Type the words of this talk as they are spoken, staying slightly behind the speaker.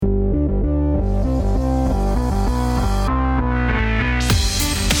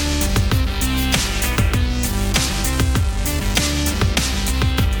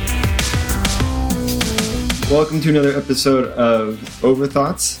Welcome to another episode of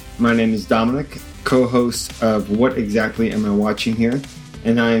Overthoughts. My name is Dominic, co-host of What Exactly Am I Watching Here?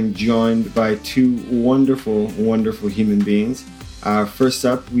 And I am joined by two wonderful, wonderful human beings. First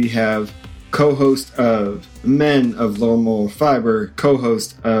up, we have co-host of Men of Low Moral Fiber,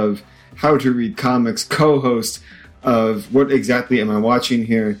 co-host of How to Read Comics, co-host of What Exactly Am I Watching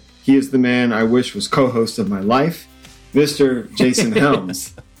Here? He is the man I wish was co-host of my life, Mr. Jason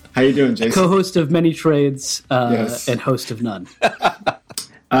Helms. How you doing, Jason? Co-host of many trades Yes. and host of none.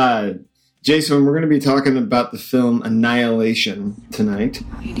 Jason, we're going to be talking about the film Annihilation tonight.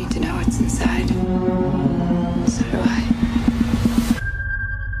 You need to know what's inside. So do I.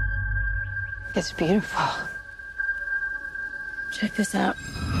 It's beautiful. Check this out.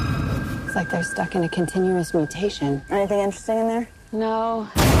 It's like they're stuck in a continuous mutation. Anything interesting in there? No.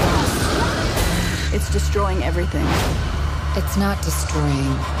 It's destroying everything. It's not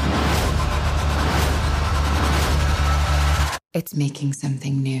destroying. It's making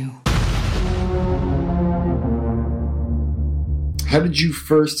something new. How did you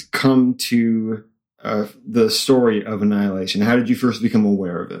first come to the story of Annihilation? How did you first become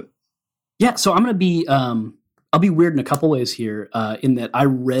aware of it? Yeah, so I'm going to be, I'll be weird in a couple ways here, in that I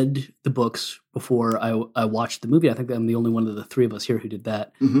read the books before I watched the movie. I think I'm the only one of the three of us here who did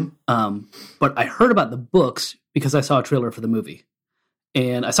that. Mm-hmm. But I heard about the books because I saw a trailer for the movie.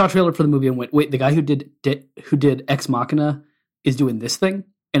 And I saw a trailer for the movie and went, wait, the guy who did Ex Machina is doing this thing?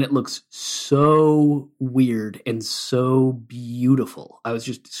 And it looks so weird and so beautiful. I was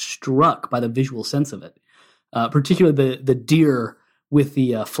just struck by the visual sense of it, particularly the deer with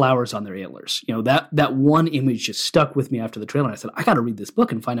the flowers on their antlers. You know, that one image just stuck with me after the trailer. I said, I got to read this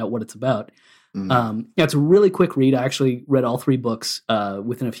book and find out what it's about. Yeah, it's a really quick read. I actually read all three books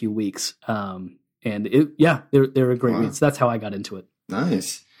within a few weeks. And they're a great read. So that's how I got into it.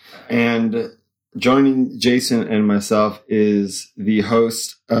 Nice. And joining Jason and myself is the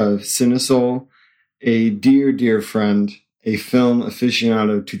host of Cinesol, a dear, dear friend, a film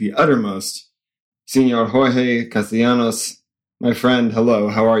aficionado to the uttermost, Senor Jorge Castellanos. My friend, hello,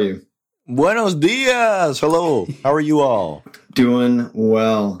 how are you? Buenos dias. Hello. How are you all? Doing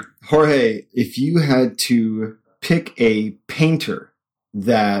well. Jorge, if you had to pick a painter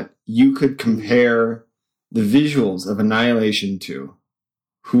that you could compare the visuals of Annihilation to,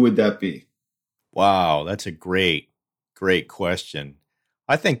 who would that be? Wow, that's a great question.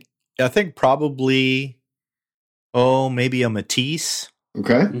 I think probably, maybe a Matisse.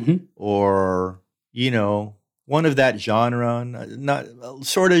 Okay. Mm-hmm. Or, one of that genre, not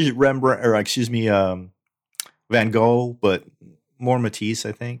sort of Rembrandt, or Van Gogh, but more Matisse,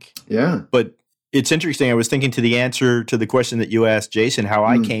 I think. Yeah. But it's interesting. I was thinking to the answer to the question that you asked, Jason, how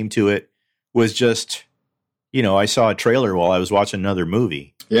I came to it was just, I saw a trailer while I was watching another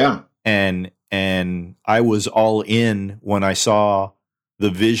movie. Yeah. And I was all in when I saw the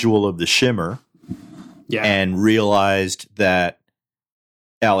visual of the shimmer and realized that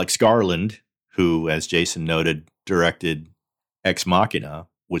Alex Garland, who, as Jason noted, directed Ex Machina,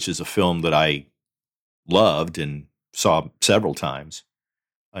 which is a film that I loved and saw several times.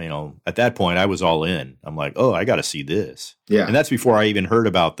 At that point, I was all in. I'm like, oh, I got to see this. Yeah. And that's before I even heard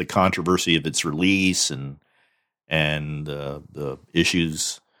about the controversy of its release and the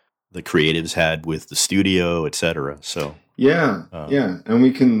issues the creatives had with the studio, et cetera. So yeah, and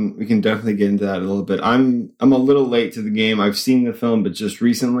we can definitely get into that a little bit. I'm a little late to the game. I've seen the film, but just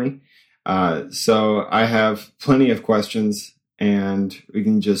recently, so I have plenty of questions, and we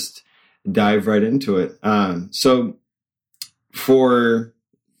can just dive right into it. So for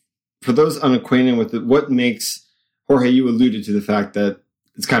those unacquainted with it, what makes Jorge? You alluded to the fact that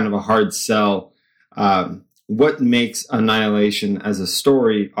it's kind of a hard sell. What makes Annihilation as a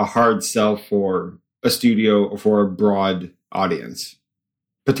story a hard sell for a studio or for a broad audience,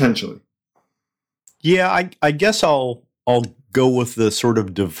 potentially? Yeah, I guess I'll go with the sort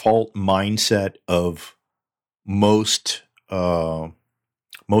of default mindset of most of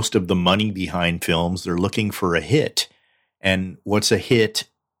the money behind films. They're looking for a hit, and what's a hit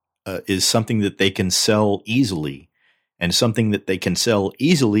is something that they can sell easily, and something that they can sell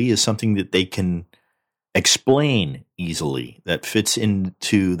easily is something that they can explain easily, that fits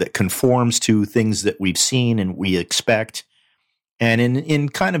into, that conforms to things that we've seen and we expect. And in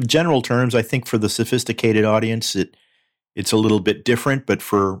kind of general terms, I think for the sophisticated audience, it's a little bit different. But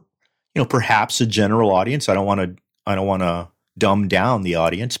for perhaps a general audience, I don't want to dumb down the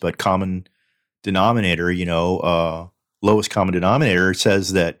audience, but common denominator, lowest common denominator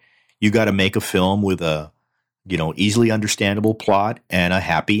says that you got to make a film with a easily understandable plot and a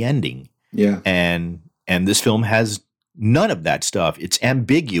happy ending. Yeah, and this film has none of that stuff. It's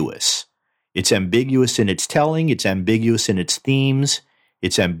ambiguous. It's ambiguous in its telling. It's ambiguous in its themes.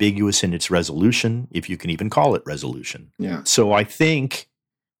 It's ambiguous in its resolution, if you can even call it resolution. Yeah. So I think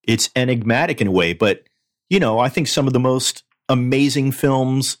it's enigmatic in a way, but, I think some of the most amazing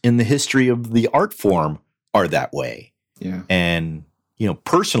films in the history of the art form are that way. Yeah. And,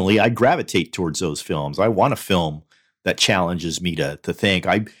 personally, I gravitate towards those films. I want a film that challenges me to think.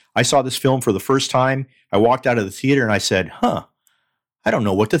 I saw this film for the first time. I walked out of the theater and I said, I don't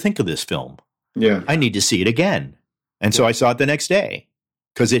know what to think of this film. Yeah. I need to see it again. And so I saw it the next day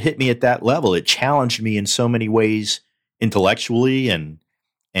because it hit me at that level. It challenged me in so many ways, intellectually and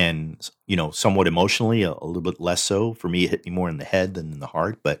somewhat emotionally, a little bit less so. For me, it hit me more in the head than in the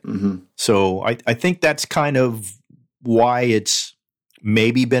heart. But so I think that's kind of why it's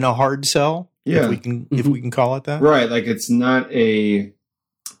maybe been a hard sell. Yeah. If we can call it that. Right. Like it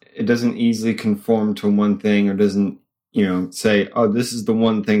doesn't easily conform to one thing, or doesn't, say, oh, this is the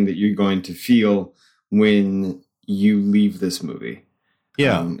one thing that you're going to feel when you leave this movie.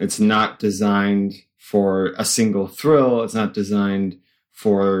 Yeah. It's not designed for a single thrill. It's not designed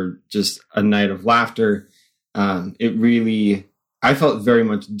for just a night of laughter. I felt very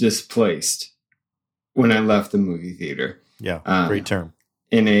much displaced when I left the movie theater. Yeah. Great term.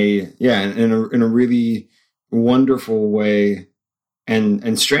 In a really wonderful way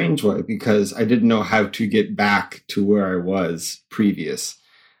and strange way, because I didn't know how to get back to where I was previous.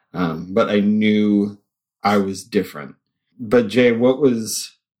 But I knew I was different. But Jay,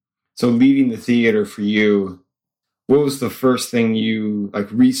 so leaving the theater for you, what was the first thing you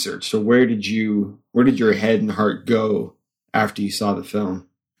researched? So where did your head and heart go after you saw the film?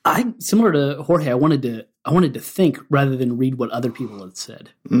 Similar to Jorge, I wanted to think rather than read what other people had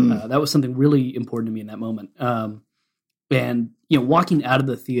said. That was something really important to me in that moment. And walking out of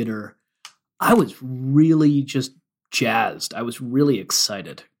the theater, I was really just jazzed. I was really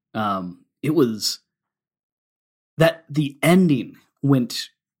excited. It was that the ending went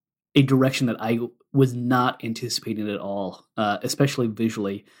a direction that I was not anticipating at all, especially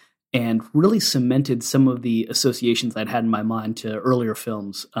visually, and really cemented some of the associations I'd had in my mind to earlier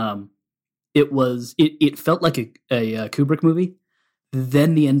films. It felt like a Kubrick movie.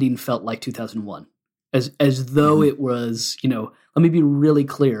 Then the ending felt like 2001, as though it was, let me be really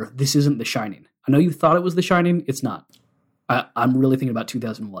clear. This isn't The Shining. I know you thought it was The Shining. It's not. I'm really thinking about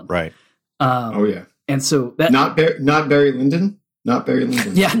 2001. Right. Oh yeah. And so that not Barry Lyndon. Not Barry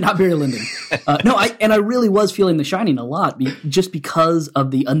Lyndon. Yeah, not Barry Lyndon. I really was feeling The Shining a lot, just because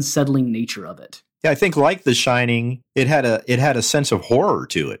of the unsettling nature of it. Yeah, I think like The Shining, it had a sense of horror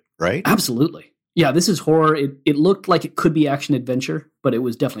to it, right? Absolutely. Yeah, this is horror. It looked like it could be action adventure, but it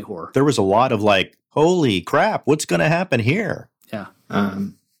was definitely horror. There was a lot of holy crap, what's going to happen here? Yeah.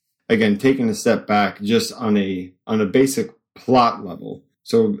 Again, taking a step back, just on a basic plot level.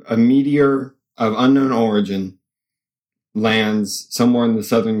 So a meteor of unknown origin lands somewhere on the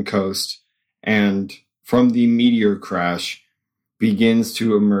southern coast, and from the meteor crash begins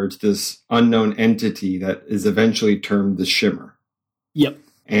to emerge this unknown entity that is eventually termed the Shimmer. Yep.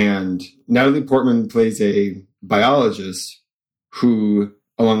 And Natalie Portman plays a biologist who,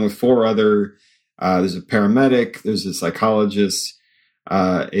 along with four other, there's a paramedic, there's a psychologist,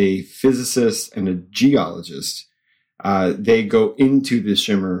 a physicist, and a geologist. They go into the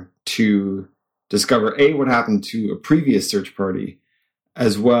Shimmer to discover, what happened to a previous search party,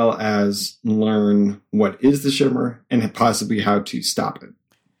 as well as learn what is the Shimmer and possibly how to stop it.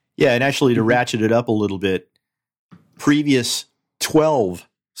 Yeah, and actually to ratchet it up a little bit, previous 12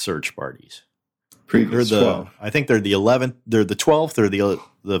 search parties. Previous 12. I think they're the 11th, they're the 12th or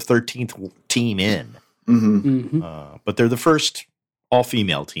the 13th team in. But they're the first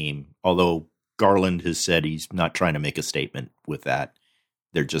all-female team, although Garland has said he's not trying to make a statement with that.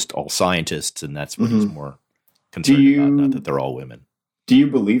 They're just all scientists, and that's what he's more concerned about, not that they're all women. Do you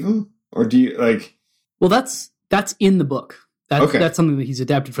believe him? Or do you, Well, that's in the book. Okay. That's something that he's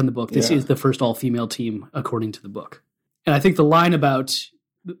adapted from the book. This is the first all-female team, according to the book. And I think the line about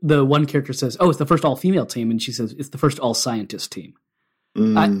the one character says, it's the first all-female team, and she says, it's the first all-scientist team.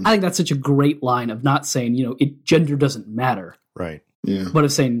 I think that's such a great line of not saying, gender doesn't matter. Right. Yeah. But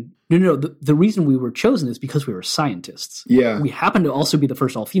of saying, no, the reason we were chosen is because we were scientists. Yeah. We happen to also be the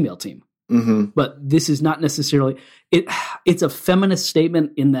first all-female team. Mm-hmm. But this is not necessarily it's a feminist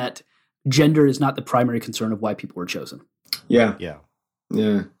statement in that gender is not the primary concern of why people were chosen. Yeah. Yeah.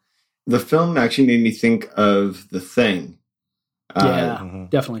 Yeah. The film actually made me think of The Thing.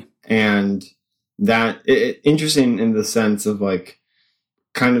 Definitely. And that interesting in the sense of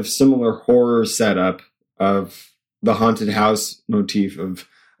kind of similar horror setup of the haunted house motif of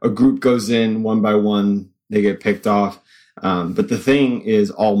a group goes in one by one, they get picked off. But The Thing is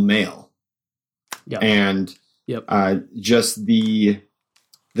all male. and Yep. just the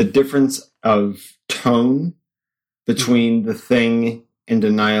difference of tone between The Thing and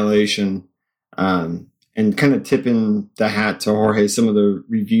Annihilation, and kind of tipping the hat to Jorge, some of the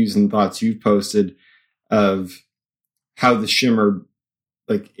reviews and thoughts you've posted of how the Shimmer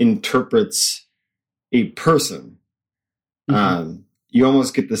like interprets a person. You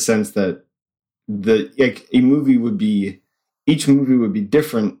almost get the sense that each movie would be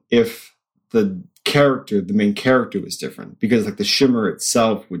different if the main character was different, because like the Shimmer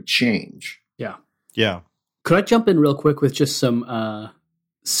itself would change. Yeah. Could I jump in real quick with just some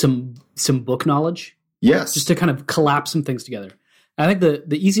book knowledge? Yes. Just to kind of collapse some things together. I think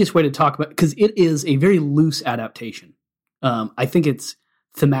the easiest way to talk about, because it is a very loose adaptation. I think it's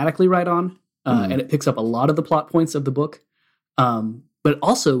thematically right on, and it picks up a lot of the plot points of the book, but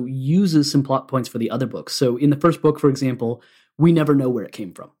also uses some plot points for the other books. So in the first book, for example, we never know where it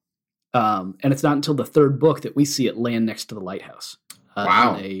came from. And it's not until the third book that we see it land next to the lighthouse.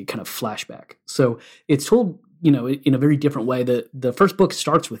 Wow. In a kind of flashback. So it's told, in a very different way. The first book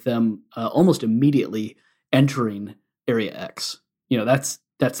starts with them almost immediately entering Area X.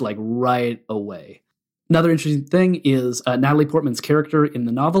 That's like right away. Another interesting thing is Natalie Portman's character in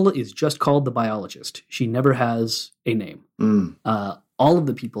the novel is just called the biologist. She never has a name. All of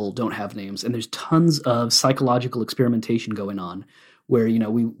the people don't have names, and there's tons of psychological experimentation going on where,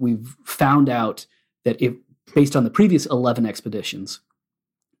 we've found out that if, based on the previous 11 expeditions,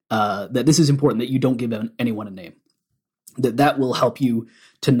 that this is important, that you don't give anyone a name. That will help you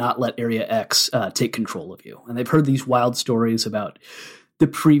to not let Area X take control of you. And they've heard these wild stories about the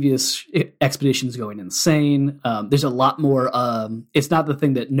previous expeditions going insane. There's a lot more. It's not the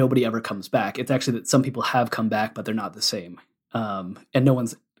thing that nobody ever comes back. It's actually that some people have come back, but they're not the same. And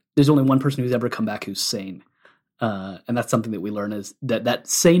there's only one person who's ever come back who's sane. And that's something that we learn, is that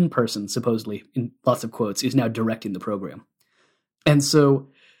sane person, supposedly, in lots of quotes, is now directing the program. And so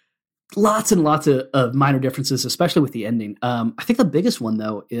lots and lots of minor differences, especially with the ending. I think the biggest one,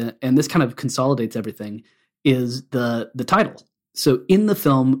 though, and this kind of consolidates everything, is the title. So in the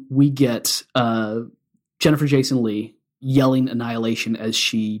film, we get Jennifer Jason Leigh yelling Annihilation as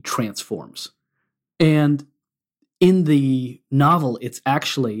she transforms. And in the novel, it's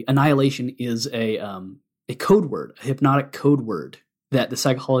actually, Annihilation is a code word, a hypnotic code word that the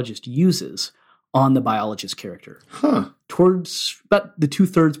psychologist uses on the biologist character. Towards about the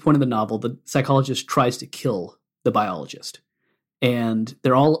 2/3 point of the novel, the psychologist tries to kill the biologist. And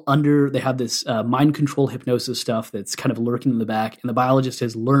they're all they have this mind control hypnosis stuff that's kind of lurking in the back. And the biologist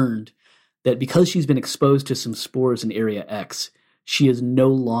has learned that because she's been exposed to some spores in Area X, she is no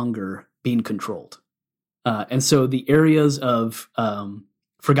longer being controlled. And so the areas of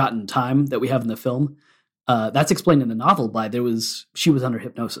forgotten time that we have in the film, that's explained in the novel by she was under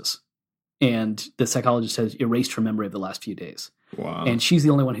hypnosis. And the psychologist has erased her memory of the last few days. Wow. And she's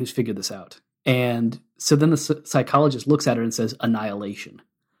the only one who's figured this out. And so then the psychologist looks at her and says, Annihilation.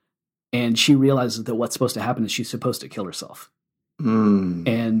 And she realizes that what's supposed to happen is she's supposed to kill herself.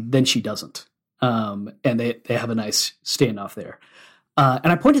 And then she doesn't. And they have a nice standoff there. And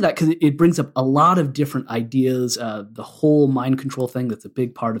I point to that because it brings up a lot of different ideas, the whole mind control thing that's a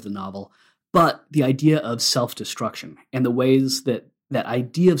big part of the novel, but the idea of self-destruction and the ways that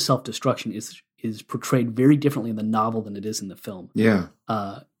idea of self-destruction is portrayed very differently in the novel than it is in the film. Yeah.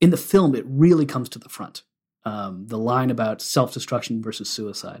 In the film, it really comes to the front. The line about self-destruction versus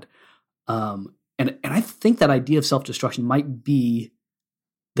suicide. And I think that idea of self-destruction might be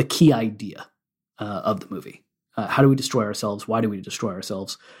the key idea of the movie. How do we destroy ourselves? Why do we destroy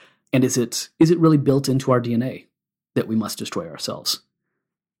ourselves? And is it really built into our DNA that we must destroy ourselves?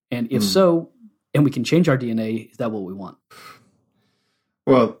 And if so, and we can change our DNA, is that what we want?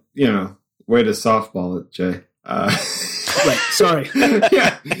 Well, way to softball it, Jay. Right, sorry.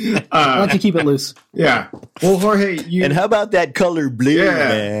 Yeah. I like to keep it loose. Yeah. Well, Jorge, and how about that color blue,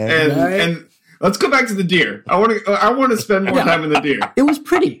 man? And let's go back to the deer. I want to spend more time in the deer. It was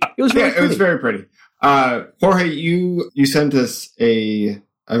pretty. It was very pretty. It was very pretty. Jorge, you sent us a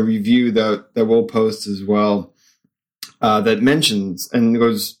review that we'll post as well, that mentions and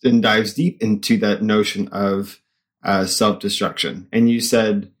goes and dives deep into that notion of self-destruction. And you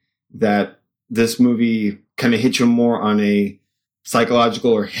said that this movie kind of hit you more on a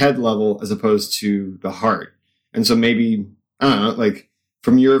psychological or head level as opposed to the heart. And so maybe, I don't know, like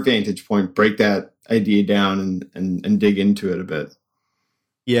from your vantage point, break that idea down and dig into it a bit.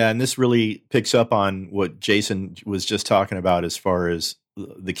 Yeah, and this really picks up on what Jason was just talking about as far as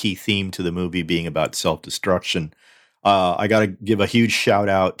the key theme to the movie being about self-destruction. I got to give a huge shout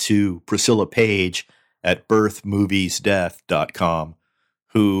out to Priscilla Page at birthmoviesdeath.com,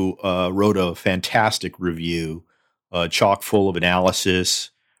 who wrote a fantastic review, chock full of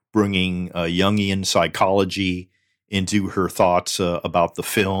analysis, bringing Jungian psychology into her thoughts about the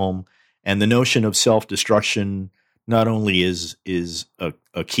film. And the notion of self-destruction not only is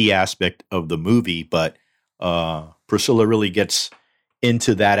a key aspect of the movie, but Priscilla really gets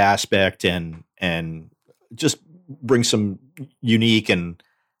into that aspect and just brings some unique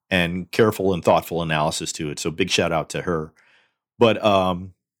and careful and thoughtful analysis to it. So big shout out to her. But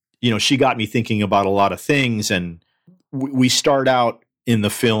she got me thinking about a lot of things, and we start out in the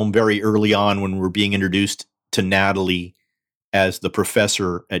film very early on when we're being introduced to Natalie as the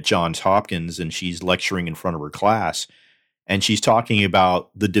professor at Johns Hopkins, and she's lecturing in front of her class, and she's talking about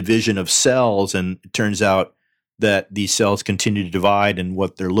the division of cells, and it turns out that these cells continue to divide, and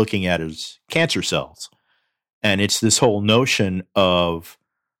what they're looking at is cancer cells. And it's this whole notion of,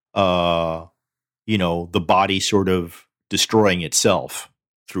 the body sort of destroying itself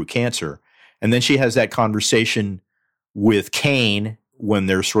through cancer. And then she has that conversation with Kane when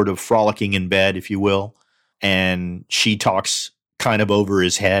they're sort of frolicking in bed, if you will. And she talks kind of over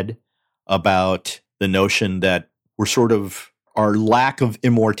his head about the notion that we're sort of, our lack of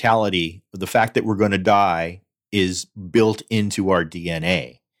immortality, the fact that we're going to die, is built into our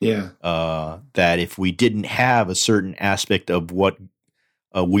DNA. Yeah. That if we didn't have a certain aspect of what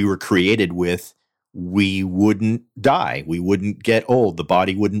we were created with, we wouldn't die. We wouldn't get old. The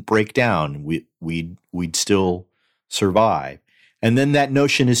body wouldn't break down. We'd still survive. And then that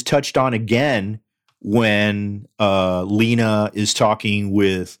notion is touched on again when Lena is talking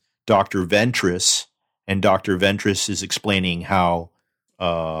with Dr. Ventress, and Dr. Ventress is explaining how,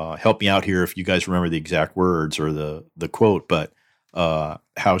 help me out here if you guys remember the exact words or the quote, but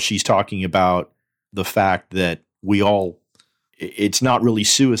how she's talking about the fact that it's not really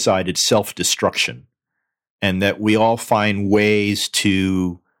suicide, it's self-destruction, and that we all find ways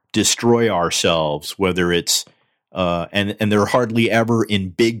to destroy ourselves, whether it's and they're hardly ever in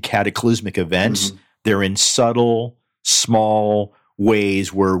big cataclysmic events. Mm-hmm. They're in subtle, small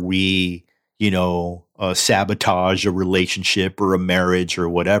ways where we, sabotage a relationship or a marriage or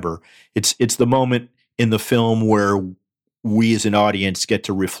whatever. It's the moment in the film where we as an audience get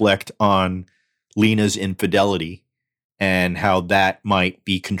to reflect on Lena's infidelity and how that might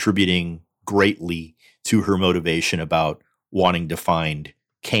be contributing greatly to her motivation about wanting to find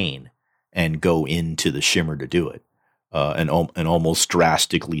Kane and go into the shimmer to do it. An almost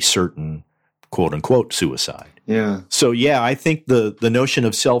drastically certain quote unquote suicide. Yeah. So yeah, I think the notion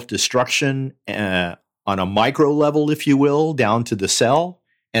of self-destruction on a micro level, if you will, down to the cell,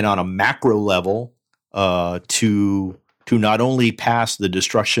 and on a macro level to not only pass the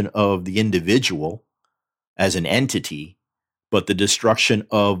destruction of the individual as an entity, but the destruction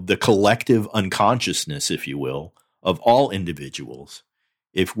of the collective unconsciousness, if you will, of all individuals.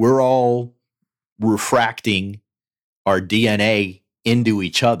 If we're all refracting our DNA into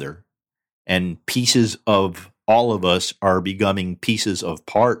each other, and pieces of all of us are becoming pieces of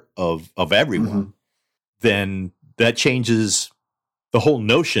part of everyone, mm-hmm. then that changes the whole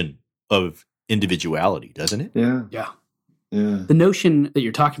notion of individuality, doesn't it? Yeah. Yeah. Yeah. The notion that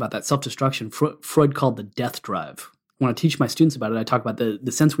you're talking about, that self-destruction, Freud called the death drive. When I teach my students about it, I talk about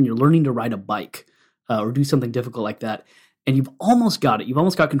the sense when you're learning to ride a bike or do something difficult like that, and you've almost got it. You've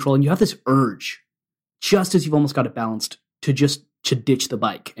almost got control, and you have this urge, just as you've almost got it balanced, to ditch the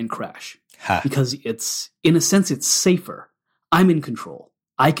bike and crash. Because it's, in a sense, it's safer. I'm in control.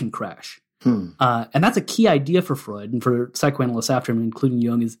 I can crash. And that's a key idea for Freud and for psychoanalysts after him, including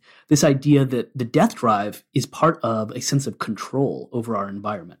Jung, is this idea that the death drive is part of a sense of control over our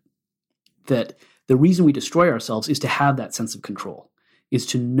environment. That the reason we destroy ourselves is to have that sense of control, is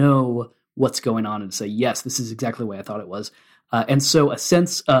to know what's going on and to say, yes, this is exactly the way I thought it was. And so a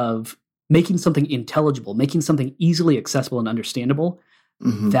sense of making something intelligible, making something easily accessible and understandable,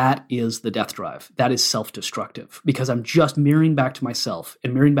 mm-hmm. that is the death drive. That is self-destructive, because I'm just mirroring back to myself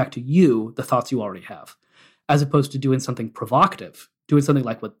and mirroring back to you the thoughts you already have, as opposed to doing something provocative, doing something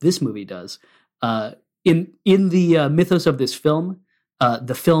like what this movie does. In the mythos of this film,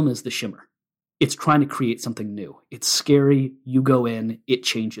 the film is the shimmer. It's trying to create something new. It's scary. You go in, it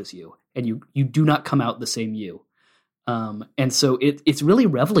changes you, and you do not come out the same you. And so it's really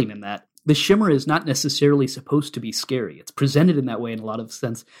reveling in that. The shimmer is not necessarily supposed to be scary. It's presented in that way in a lot of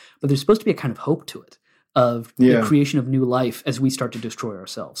sense, but there's supposed to be a kind of hope to it, of the creation of new life as we start to destroy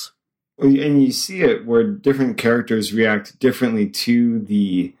ourselves. And you see it where different characters react differently to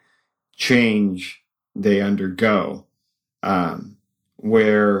the change they undergo,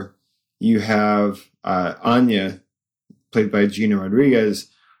 where you have Anya, played by Gina Rodriguez,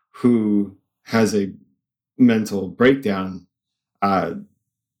 who has a mental breakdown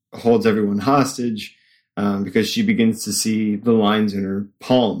holds everyone hostage because she begins to see the lines in her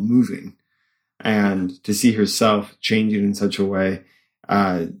palm moving and to see herself changing in such a way.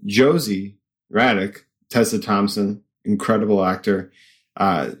 Josie Raddick, Tessa Thompson, incredible actor.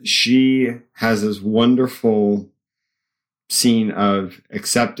 She has this wonderful scene of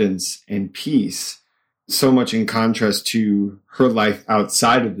acceptance and peace, so much in contrast to her life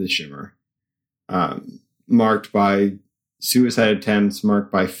outside of the Shimmer, marked by suicide attempts,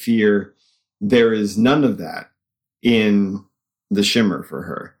 marked by fear. There is none of that in the Shimmer for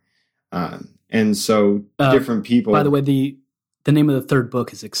her. And so different people... By the way, the name of the third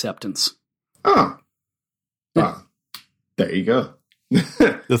book is Acceptance. Oh. There you go.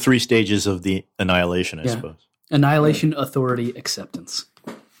 The 3 stages of the Annihilation, I suppose. Annihilation, Authority, Acceptance.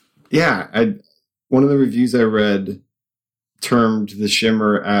 Yeah. One of the reviews I read termed the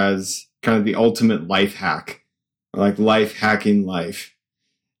Shimmer as kind of the ultimate life hack, like life hacking life.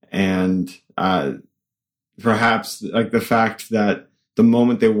 And perhaps like the fact that the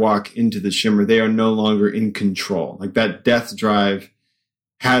moment they walk into the Shimmer, they are no longer in control. Like that death drive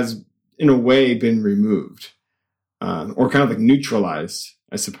has, in a way, been removed. Or kind of like neutralized,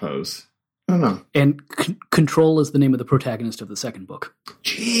 I suppose. I don't know. And Control is the name of the protagonist of the second book.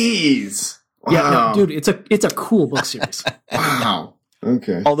 Jeez. Wow. Yeah, no, dude, it's a cool book series. Wow.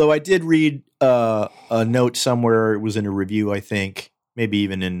 Okay. Although I did read a note somewhere, it was in a review, I think, maybe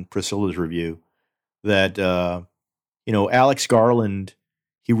even in Priscilla's review, that Alex Garland,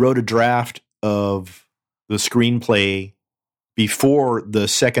 he wrote a draft of the screenplay before the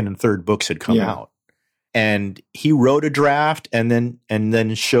second and third books had come out. And he wrote a draft and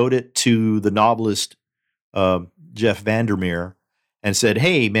then showed it to the novelist Jeff Vandermeer and said,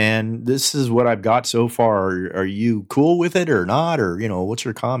 "Hey, man, this is what I've got so far. Are you cool with it or not? Or what's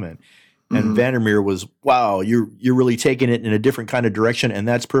your comment?" And Vandermeer was, "Wow, you're really taking it in a different kind of direction, and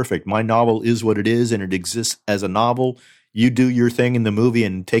that's perfect. My novel is what it is, and it exists as a novel. You do your thing in the movie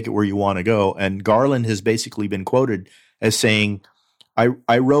and take it where you want to go." And Garland has basically been quoted as saying,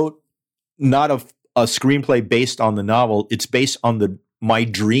 "I wrote not a screenplay based on the novel. It's based on my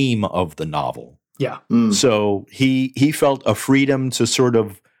dream of the novel." Yeah. So he felt a freedom to sort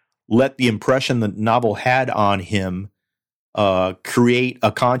of let the impression the novel had on him create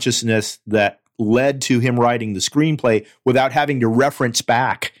a consciousness that led to him writing the screenplay without having to reference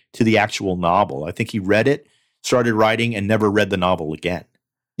back to the actual novel. I think he read it, started writing, and never read the novel again.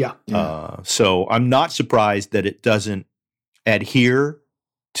 Yeah. So I'm not surprised that it doesn't adhere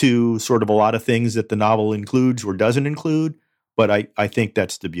to sort of a lot of things that the novel includes or doesn't include, but I think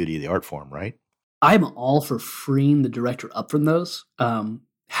that's the beauty of the art form, right? I'm all for freeing the director up from those.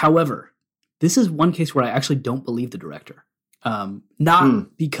 However, this is one case where I actually don't believe the director.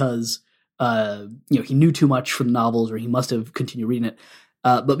 Not because he knew too much from novels or he must have continued reading it,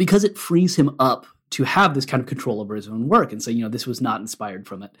 but because it frees him up to have this kind of control over his own work and say, this was not inspired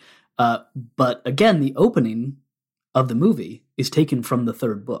from it. But again, the opening of the movie is taken from the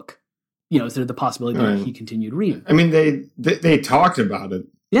third book. Is there the possibility that he continued reading? I mean, they talked about it.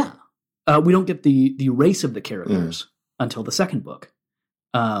 Yeah. We don't get the race of the characters until the second book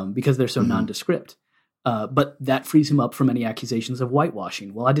because they're so nondescript. But that frees him up from any accusations of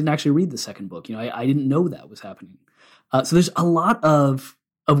whitewashing. Well, I didn't actually read the second book. I didn't know that was happening. So there's a lot of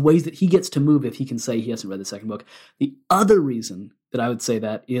ways that he gets to move if he can say he hasn't read the second book. The other reason that I would say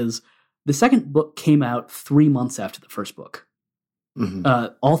that is the second book came out 3 months after the first book.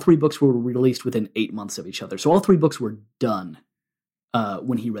 All 3 books were released within 8 months of each other. So all 3 books were done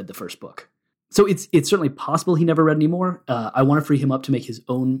when he read the first book. So it's certainly possible he never read any more. I want to free him up to make his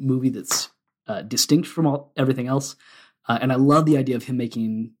own movie that's distinct from everything else. And I love the idea of him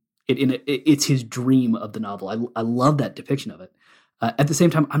making it it's his dream of the novel. I love that depiction of it. At the same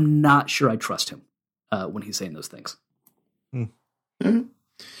time, I'm not sure I trust him when he's saying those things.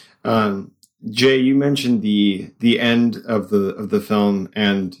 Jay, you mentioned the end of the film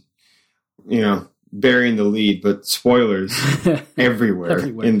and burying the lead, but spoilers everywhere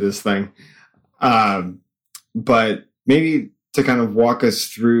in this thing. But maybe to kind of walk us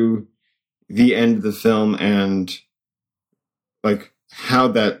through the end of the film and like how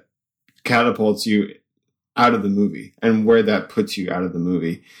that catapults you out of the movie and where that puts you out of the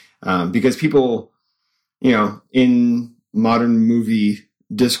movie. Because people, in modern movie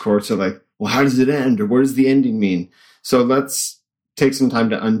discourse are like, well, how does it end? Or what does the ending mean? So let's take some time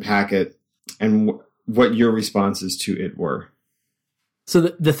to unpack it and what your responses to it were. So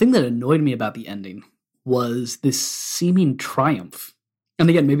the thing that annoyed me about the ending was this seeming triumph. And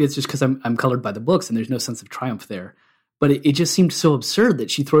again, maybe it's just because I'm colored by the books and there's no sense of triumph there. But it just seemed so absurd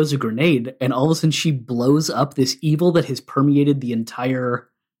that she throws a grenade and all of a sudden she blows up this evil that has permeated the entire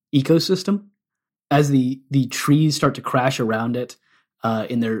ecosystem as the trees start to crash around it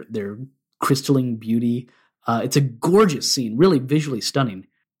in their crystalline beauty. It's a gorgeous scene, really visually stunning.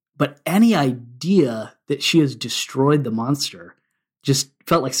 But any idea that she has destroyed the monster just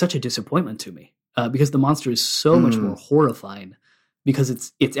felt like such a disappointment to me, because the monster is so much more horrifying because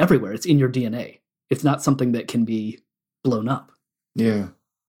it's everywhere. It's in your DNA. It's not something that can be blown up. Yeah.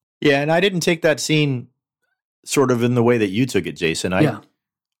 Yeah, and I didn't take that scene sort of in the way that you took it, Jason.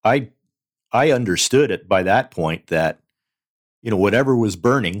 I understood it by that point that, whatever was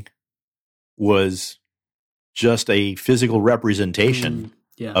burning was just a physical representation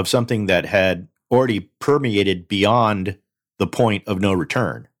of something that had already permeated beyond the point of no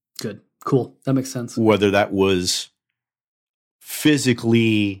return. Good. Cool. That makes sense. Whether that was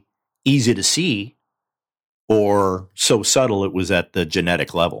physically easy to see or so subtle it was at the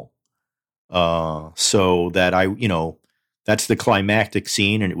genetic level. So that that's the climactic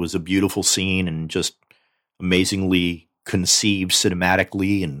scene, and it was a beautiful scene and just amazingly conceived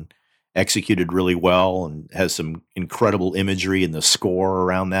cinematically and executed really well, and has some incredible imagery, and the score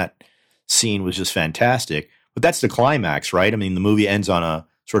around that scene was just fantastic. But that's the climax, right? I mean, the movie ends on a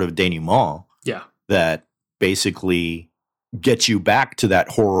sort of denouement that basically gets you back to that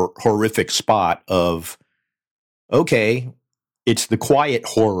horrific spot of, okay, it's the quiet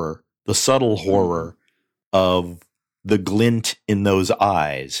horror, the subtle horror of the glint in those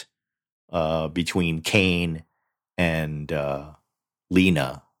eyes between Kane and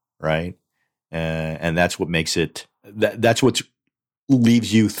Lena, right? And that's what makes it. That's what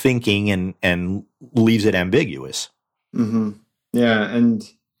leaves you thinking and leaves it ambiguous. Mm-hmm. Yeah, and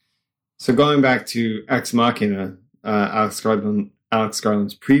so going back to Ex Machina, Alex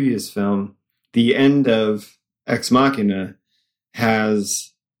Garland's previous film, the end of Ex Machina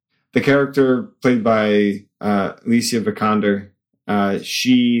has the character played by Alicia Vikander.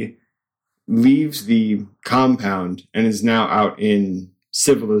 She leaves the compound and is now out in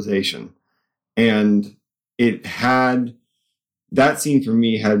civilization. And that scene for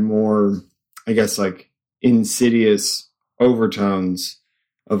me had more, I guess, like insidious overtones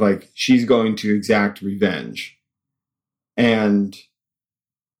of like, she's going to exact revenge. And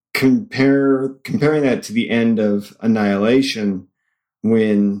comparing that to the end of Annihilation,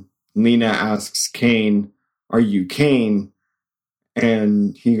 when Lena asks Kane, "Are you Kane?"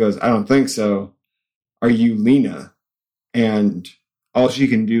 And he goes, "I don't think so. Are you Lena?" And all she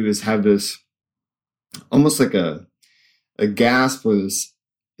can do is have this almost like a gasp or this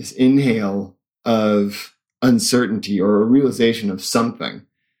inhale of uncertainty or a realization of something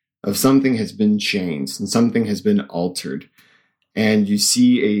has been changed and something has been altered. And you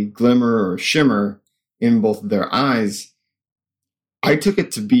see a glimmer or shimmer in both of their eyes. I took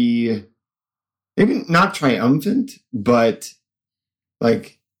it to be maybe not triumphant, but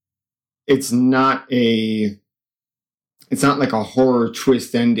like it's not like a horror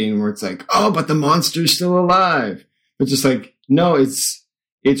twist ending where it's like, oh, but the monster's still alive. But just like, no, it's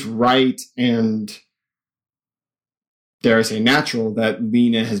right and, dare I say, natural that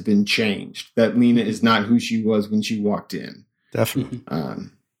Lena has been changed. That Lena is not who she was when she walked in. Definitely.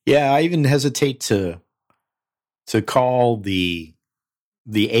 Yeah, I even hesitate to call the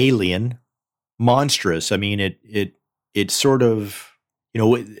alien monstrous. I mean, it sort of,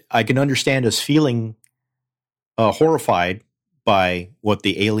 I can understand us feeling horrified by what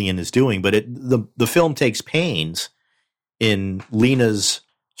the alien is doing, but the film takes pains in Lena's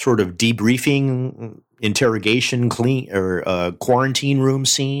sort of debriefing, interrogation, quarantine room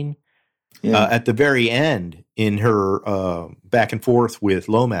scene. Yeah. At the very end, in her back and forth with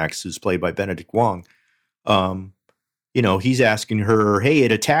Lomax, who's played by Benedict Wong, he's asking her, "Hey,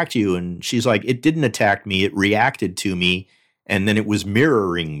 it attacked you," and she's like, "It didn't attack me; it reacted to me, and then it was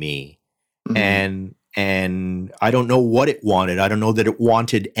mirroring me." Mm-hmm. And I don't know what it wanted. I don't know that it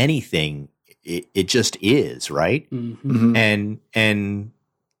wanted anything. It just is, right? Mm-hmm. And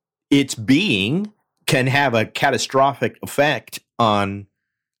its being can have a catastrophic effect on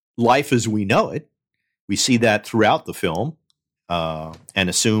life as we know it. We see that throughout the film, and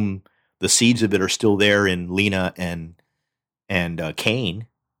assume the seeds of it are still there in Lena and Kane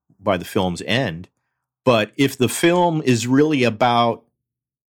by the film's end. But if the film is really about,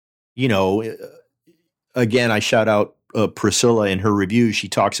 again, I shout out Priscilla in her review. She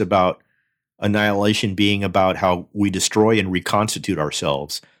talks about Annihilation being about how we destroy and reconstitute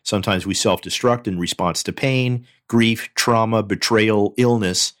ourselves. Sometimes we self-destruct in response to pain, grief, trauma, betrayal,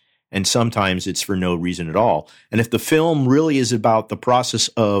 illness, and sometimes it's for no reason at all. And if the film really is about the process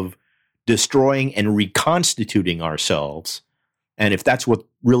of destroying and reconstituting ourselves, and if that's what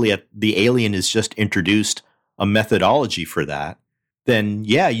really the alien is just introduced a methodology for that, then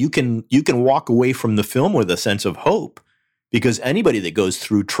yeah, you can walk away from the film with a sense of hope, because anybody that goes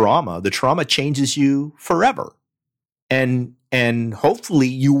through trauma, the trauma changes you forever. And hopefully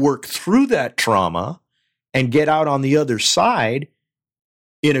you work through that trauma and get out on the other side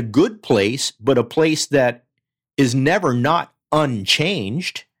in a good place, but a place that is never not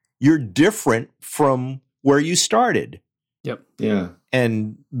unchanged. You're different from where you started. Yep. Yeah.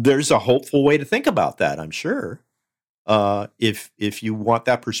 And there's a hopeful way to think about that, I'm sure. If you want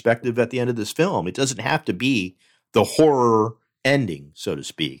that perspective at the end of this film, it doesn't have to be the horror ending, so to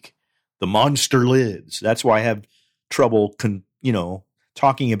speak. The monster lives. That's why I have trouble,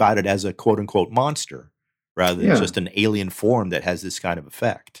 talking about it as a quote unquote monster rather than just an alien form that has this kind of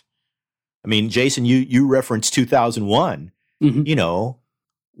effect. I mean, Jason, you referenced 2001.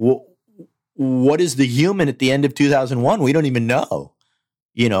 Mm-hmm. What is the human at the end of 2001? We don't even know.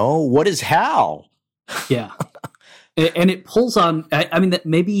 What is Hal? Yeah. And it pulls on, I mean, that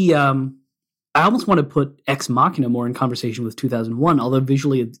maybe, I almost want to put Ex Machina more in conversation with 2001, although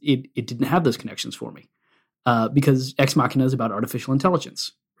visually it didn't have those connections for me. Because Ex Machina is about artificial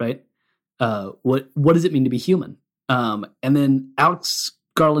intelligence, right? What does it mean to be human? And then Alex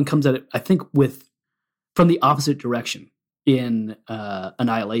Garland comes at it, I think, from the opposite direction in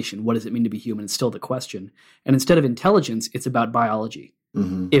Annihilation. What does it mean to be human? It's still the question. And instead of intelligence, it's about biology.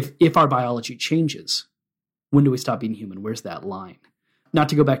 Mm-hmm. If our biology changes, when do we stop being human? Where's that line? Not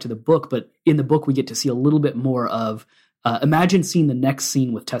to go back to the book, but in the book we get to see a little bit more of, imagine seeing the next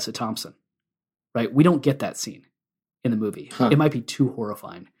scene with Tessa Thompson, right? We don't get that scene in the movie. It might be too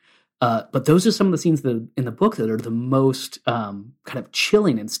horrifying. But those are some of the scenes that in the book that are the most kind of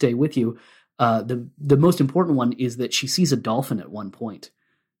chilling and stay with you. The most important one is that she sees a dolphin at one point,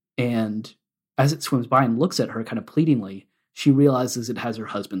 and as it swims by and looks at her kind of pleadingly, she realizes it has her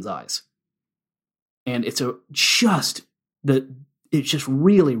husband's eyes. And it just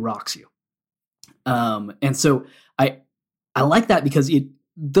really rocks you. And so I like that because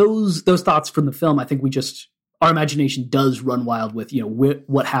those thoughts from the film, I think our imagination does run wild with,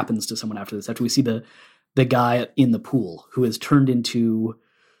 what happens to someone after this, after we see the guy in the pool who has turned into,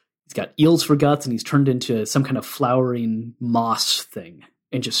 he's got eels for guts and he's turned into some kind of flowering moss thing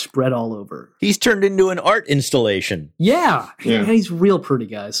and just spread all over. He's turned into an art installation. Yeah. And he's real pretty,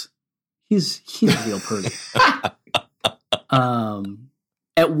 guys. He's real pretty.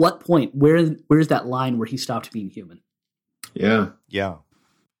 At what point, where's that line where he stopped being human? Yeah. Yeah.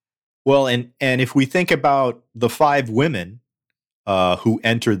 Well, and if we think about the 5 women who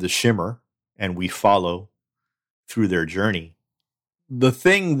enter the Shimmer and we follow through their journey, the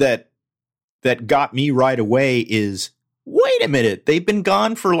thing that got me right away is, wait a minute, they've been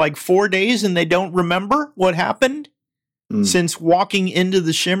gone for like 4 days and they don't remember what happened since walking into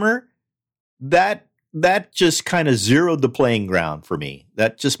the Shimmer. That just kind of zeroed the playing ground for me.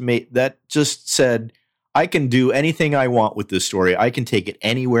 That just said, I can do anything I want with this story. I can take it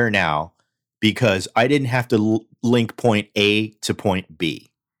anywhere now because I didn't have to link point A to point B.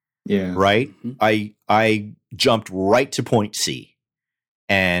 Yeah. Right? Mm-hmm. I jumped right to point C.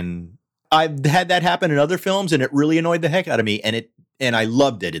 And I've had that happen in other films and it really annoyed the heck out of me. And I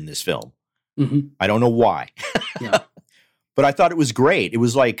loved it in this film. Mm-hmm. I don't know why. Yeah. But I thought it was great. It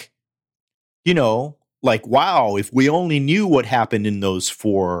was like, wow, if we only knew what happened in those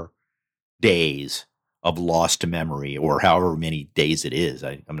 4 days of lost memory, or however many days it is.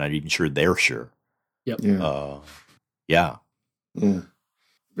 I'm not even sure they're sure. Yep. Yeah. Yeah. Yeah.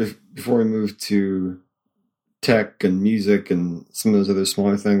 Before we move to tech and music and some of those other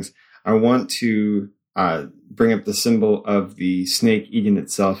smaller things, I want to bring up the symbol of the snake eating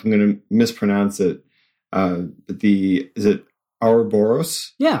itself. I'm going to mispronounce it. Is it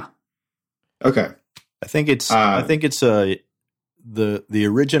Ouroboros? Yeah. Okay. I think it's the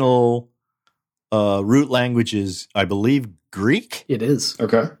original root language is, I believe, Greek. It is.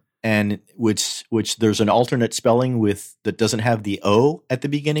 Okay. And which there's an alternate spelling that doesn't have the O at the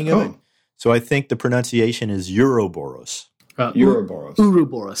beginning of it. So I think the pronunciation is Ouroboros. Ouroboros.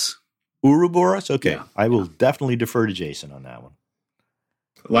 Ouroboros. Ouroboros? Okay. Yeah. I will definitely defer to Jason on that one.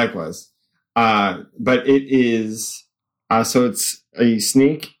 Likewise. But it is, so it's a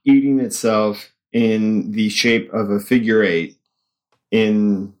snake eating itself in the shape of a figure 8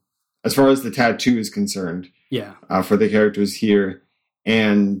 as far as the tattoo is concerned. Yeah. For the characters here.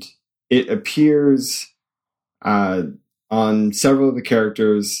 And it appears on several of the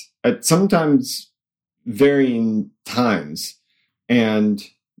characters at sometimes varying times. And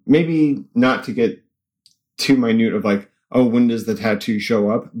maybe not to get too minute of like, oh, when does the tattoo show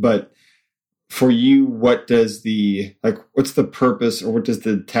up? But for you, what's the purpose, or what does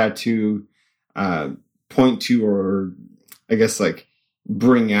the tattoo point to, or I guess like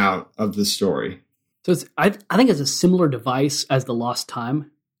bring out of the story. So I think it's a similar device as The Lost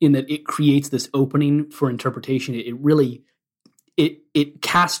Time in that it creates this opening for interpretation. It really it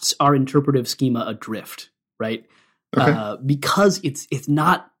casts our interpretive schema adrift, right? Okay. Because it's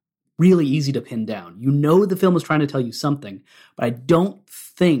not really easy to pin down. You know the film is trying to tell you something, but I don't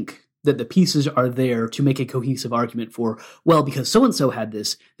think that the pieces are there to make a cohesive argument for, well, because so-and-so had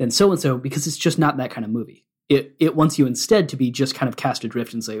this, then so-and-so, because it's just not that kind of movie. It wants you instead to be just kind of cast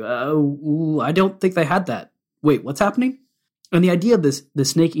adrift and say, oh, I don't think they had that. Wait, what's happening? And the idea of the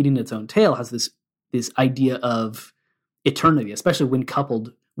snake eating its own tail has this idea of eternity, especially when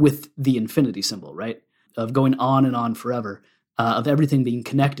coupled with the infinity symbol, right? Of going on and on forever, of everything being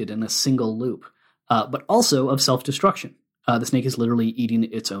connected in a single loop, but also of self-destruction. The snake is literally eating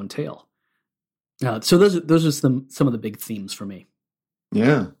its own tail. So those are some of the big themes for me.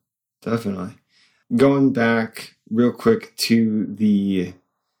 Yeah, definitely. Going back real quick to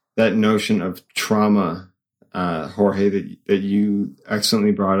that notion of trauma, Jorge, that you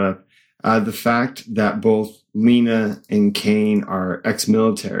excellently brought up, the fact that both Lena and Kane are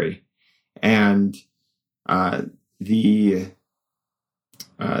ex-military, and the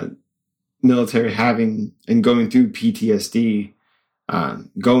military having and going through PTSD,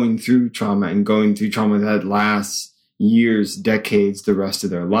 going through trauma that lasts years, decades, the rest of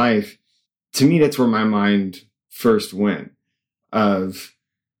their life. To me, that's where my mind first went, of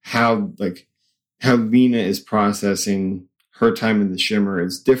how Lena is processing her time in the Shimmer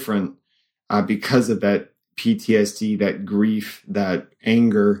is different because of that PTSD, that grief, that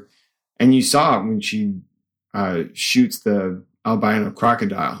anger. And you saw it when she shoots the albino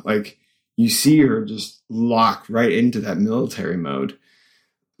crocodile. Like, you see her just lock right into that military mode.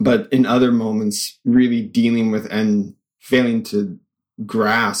 But in other moments, really dealing with and failing to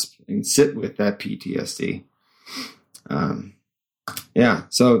grasp and sit with that PTSD.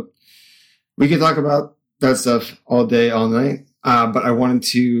 So we could talk about that stuff all day, all night. But I wanted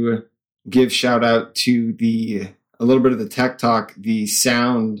to give shout out to a little bit of the tech talk, the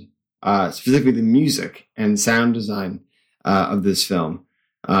sound, specifically the music and sound design of this film.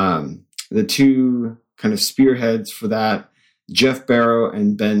 The two kind of spearheads for that, Jeff Barrow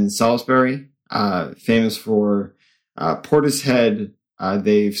and Ben Salisbury, famous for Portishead.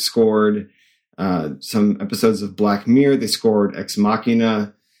 They've scored some episodes of Black Mirror. They scored Ex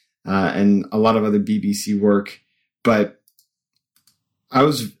Machina and a lot of other BBC work. But I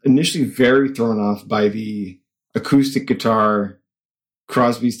was initially very thrown off by the acoustic guitar,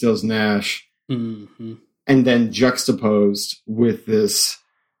 Crosby, Stills, Nash, and then juxtaposed with this,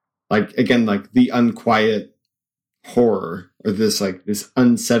 the unquiet horror, or this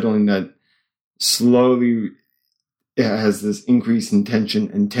unsettling that slowly has this increase in tension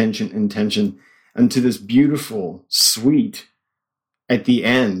and tension and tension, and to this beautiful suite at the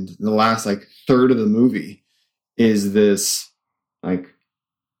end. The last third of the movie is this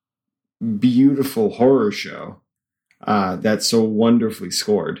beautiful horror show that's so wonderfully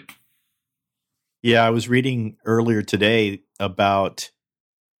scored. Yeah, I was reading earlier today about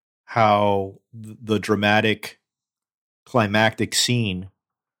how the dramatic climactic scene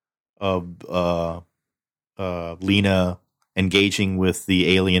of Lena engaging with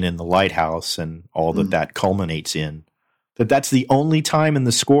the alien in the lighthouse and all that culminates in, that's the only time in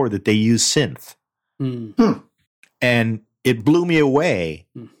the score that they use synth. And it blew me away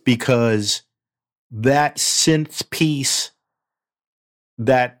because that synth piece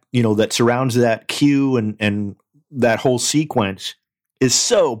that surrounds that cue and that whole sequence is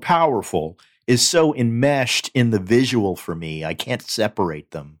so powerful, is so enmeshed in the visual for me. I can't separate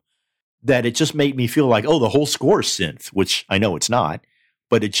them. That it just made me feel like, the whole score is synth, which I know it's not,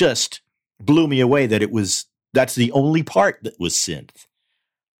 but it just blew me away that that's the only part that was synth.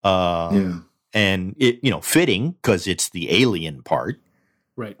 And it, fitting because it's the alien part.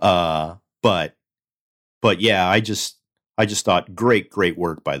 Right. But yeah, I just thought great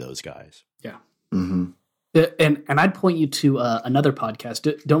work by those guys. Yeah. Mm-hmm. And I'd point you to another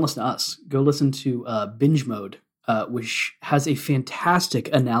podcast. Don't listen to us. Go listen to Binge Mode, which has a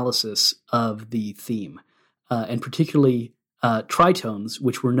fantastic analysis of the theme, and particularly tritones,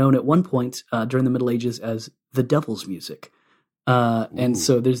 which were known at one point during the Middle Ages as the devil's music. And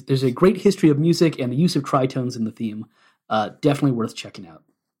so there's a great history of music and the use of tritones in the theme. Definitely worth checking out.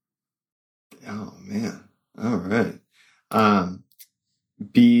 Oh, man. All right.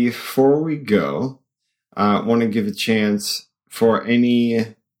 Before we go, I want to give a chance for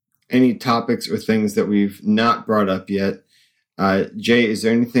any topics or things that we've not brought up yet. Jay, is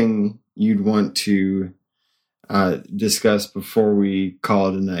there anything you'd want to discuss before we call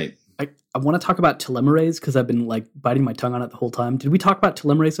it a night? I want to talk about telomerase because I've been like biting my tongue on it the whole time. Did we talk about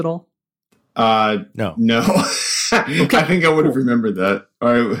telomerase at all? No. Okay, I think I would have remembered that.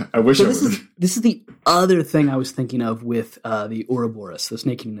 Or I wish I would have. This is the other thing I was thinking of with the Ouroboros, the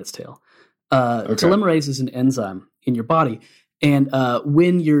snake eating its tail. Telomerase is an enzyme in your body, and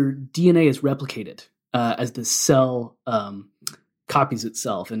when your DNA is replicated, as the cell copies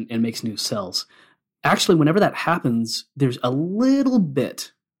itself and makes new cells, actually, whenever that happens, there's a little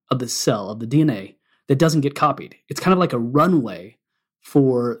bit of the cell, of the DNA, that doesn't get copied. It's kind of like a runway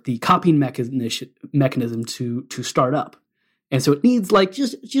for the copying mechanism to start up. And so it needs like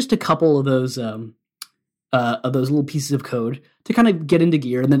just a couple of those little pieces of code to kind of get into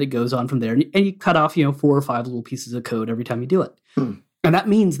gear, and then it goes on from there. And you cut off, 4 or 5 little pieces of code every time you do it. And that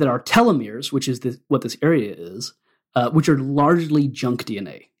means that our telomeres, which is what this area is, which are largely junk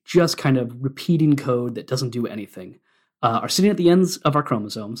DNA, just kind of repeating code that doesn't do anything, are sitting at the ends of our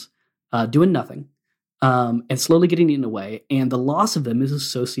chromosomes, doing nothing, and slowly getting eaten away. And the loss of them is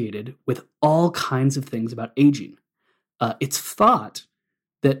associated with all kinds of things about aging. It's thought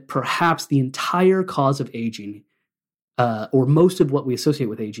that perhaps the entire cause of aging, or most of what we associate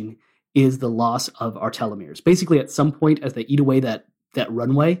with aging, is the loss of our telomeres. Basically, at some point, as they eat away that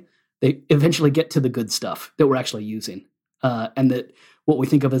runway, they eventually get to the good stuff that we're actually using. And that what we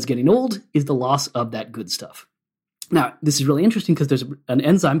think of as getting old is the loss of that good stuff. Now, this is really interesting because there's an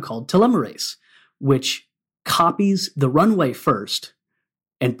enzyme called telomerase, which copies the runway first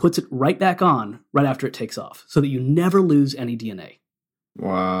and puts it right back on right after it takes off, so that you never lose any DNA.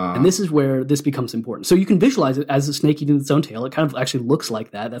 Wow. And this is where this becomes important. So you can visualize it as a snake eating its own tail. It kind of actually looks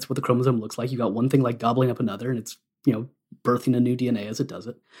like that. That's what the chromosome looks like. You got one thing like gobbling up another, and it's, birthing a new DNA as it does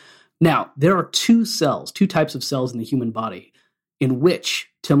it. Now, there are two types of cells in the human body in which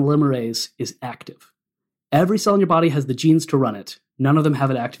telomerase is active. Every cell in your body has the genes to run it. None of them have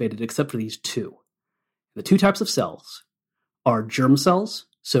it activated except for these two. The two types of cells are germ cells,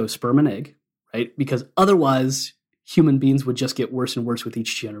 so sperm and egg, right? Because otherwise, human beings would just get worse and worse with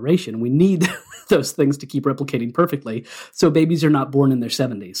each generation. We need those things to keep replicating perfectly, so babies are not born in their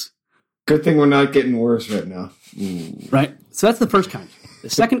 70s. Good thing we're not getting worse right now. Right? So that's the first kind. The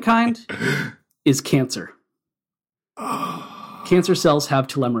second kind is cancer. Cancer cells have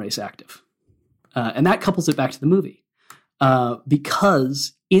telomerase active. And that couples it back to the movie.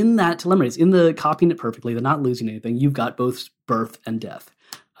 Because in that telomerase, in the copying it perfectly, the not losing anything, you've got both birth and death.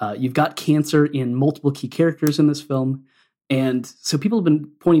 You've got cancer in multiple key characters in this film. And so people have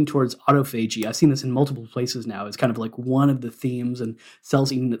been pointing towards autophagy. I've seen this in multiple places now. It's kind of like one of the themes, and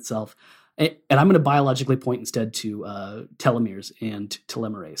cells eating itself. And I'm going to biologically point instead to telomeres and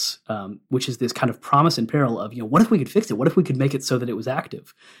telomerase, which is this kind of promise and peril of, what if we could fix it? What if we could make it so that it was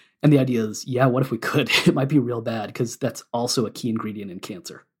active? And the idea is, what if we could? It might be real bad, because that's also a key ingredient in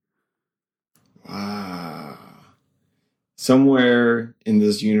cancer. Wow. Somewhere in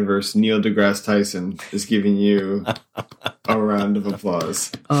this universe, Neil deGrasse Tyson is giving you a round of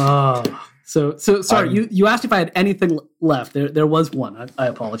applause. So sorry, you asked if I had anything left. There was one. I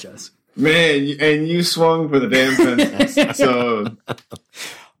apologize. Man, and you swung for the damn fences. So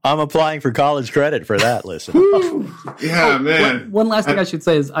I'm applying for college credit for that, listen. Yeah, man. One last thing I should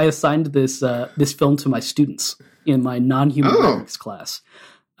say is I assigned this film to my students in my non-human rhetorics class.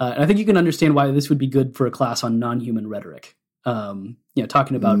 And I think you can understand why this would be good for a class on non-human rhetoric.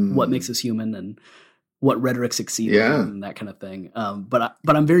 Talking about what makes us human and what rhetoric succeeds and that kind of thing. But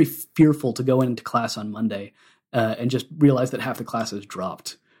I'm very fearful to go into class on Monday and just realize that half the class is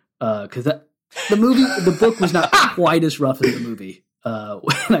dropped. Because the book was not quite as rough as the movie.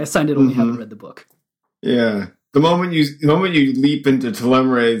 When I assigned it, only haven't read the book. Yeah, the moment you leap into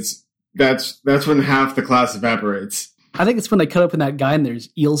telomerase, that's when half the class evaporates. I think it's when they cut open that guy and there's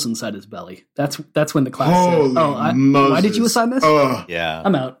eels inside his belly. That's when the class says, why did you assign this? Yeah,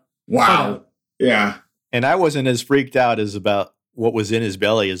 I'm out. Wow. Yeah. And I wasn't as freaked out as about what was in his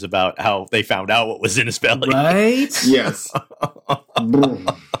belly as about how they found out what was in his belly. Right? Yes.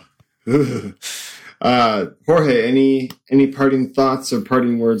 Jorge, any parting thoughts or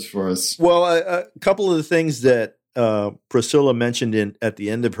parting words for us? Well, a couple of the things that Priscilla mentioned at the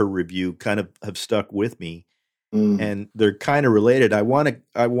end of her review kind of have stuck with me, and they're kind of related. I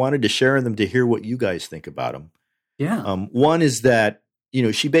wanted to share them to hear what you guys think about them. Yeah. One is that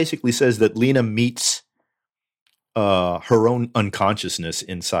she basically says that Lena meets her own unconsciousness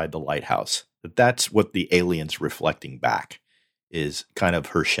inside the lighthouse. That's what the alien's reflecting back, is kind of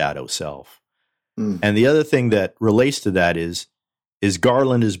her shadow self. And the other thing that relates to that is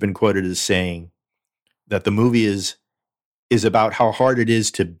Garland has been quoted as saying that the movie is about how hard it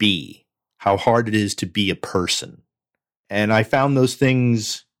is to be a person. And I found those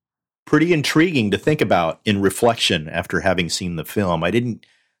things pretty intriguing to think about in reflection after having seen the film. I didn't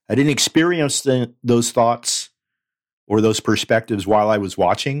experience those thoughts or those perspectives while I was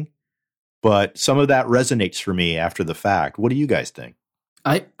watching, but some of that resonates for me after the fact. What do you guys think?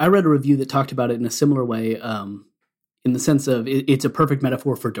 I read a review that talked about it in a similar way, in the sense of it's a perfect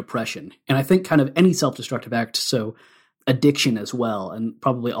metaphor for depression. And I think kind of any self-destructive act, so addiction as well, and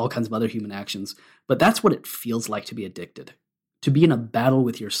probably all kinds of other human actions. But that's what it feels like to be addicted, to be in a battle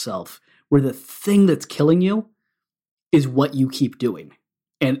with yourself, where the thing that's killing you is what you keep doing.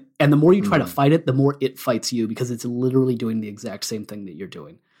 And the more you try to fight it, the more it fights you, because it's literally doing the exact same thing that you're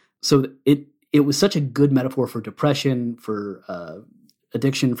doing. So it was such a good metaphor for depression, for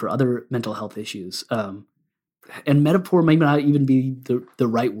addiction, for other mental health issues. And metaphor may not even be the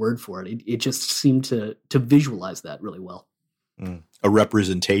right word for it. It just seemed to visualize that really well. A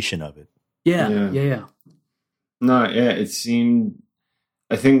representation of it. Yeah. No, yeah, it seemed,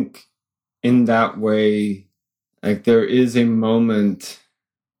 I think in that way, like there is a moment,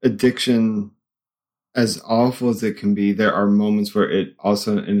 addiction, as awful as it can be, there are moments where it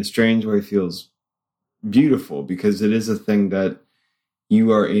also in a strange way feels beautiful, because it is a thing that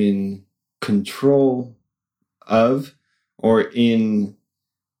you are in control of, or you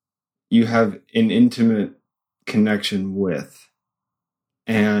have an intimate connection with.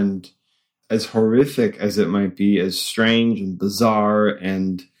 And as horrific as it might be, as strange and bizarre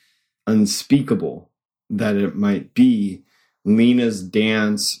and unspeakable that it might be, Lena's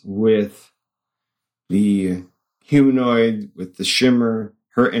dance with the humanoid, with the shimmer,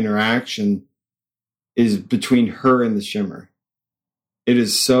 her interaction is between her and the shimmer. It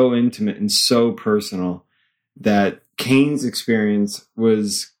is so intimate and so personal that Kane's experience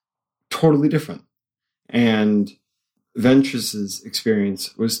was totally different. And Ventress's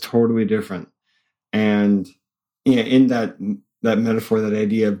experience was totally different. And yeah, in that metaphor, that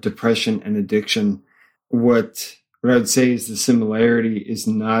idea of depression and addiction, what I would say is the similarity is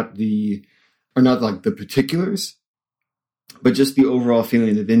not like the particulars, but just the overall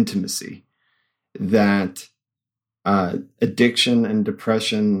feeling of intimacy that addiction and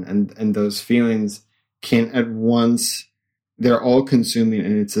depression and those feelings can at once, they're all consuming,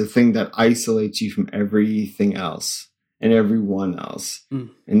 and it's a thing that isolates you from everything else and everyone else.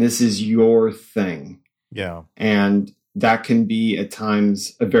 And this is your thing. Yeah. And that can be at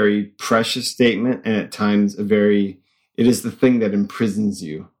times a very precious statement, and at times it is the thing that imprisons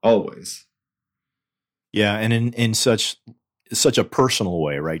you always. Yeah. And in such a personal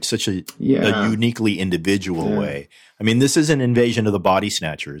way, right? Such a uniquely individual way. I mean, this is an invasion of the body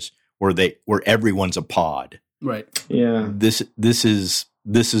snatchers where everyone's a pod. Right. Yeah. This is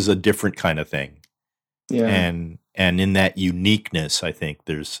a different kind of thing. Yeah. And in that uniqueness, I think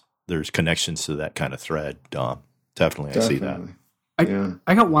there's connections to that kind of thread, Dom. Definitely. I see that.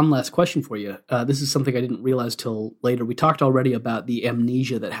 I got one last question for you. This is something I didn't realize till later. We talked already about the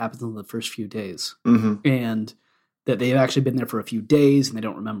amnesia that happens in the first few days, and that they've actually been there for a few days and they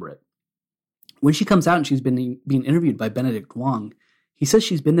don't remember it. When she comes out and she's being interviewed by Benedict Wong, he says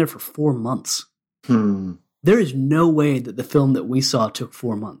she's been there for 4 months. There is no way that the film that we saw took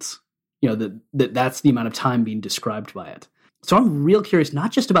 4 months. You know, that's the amount of time being described by it. So I'm real curious,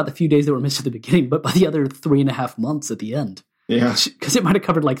 not just about the few days that were missed at the beginning, but by the other 3.5 months at the end. Yeah. Because it might have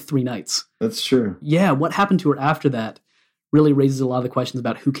covered like 3 nights. That's true. Yeah. What happened to her after that really raises a lot of the questions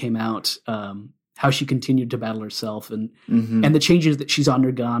about who came out, how she continued to battle herself, and the changes that she's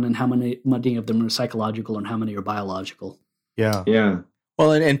undergone, and how many of them are psychological and how many are biological. Yeah. Yeah.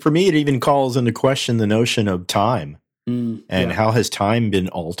 Well, and for me, it even calls into question the notion of time and how has time been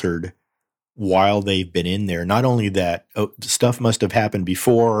altered while they've been in there. Not only that, stuff must have happened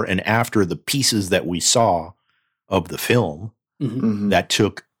before and after the pieces that we saw of the film that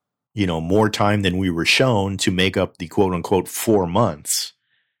took, more time than we were shown to make up the quote unquote 4 months.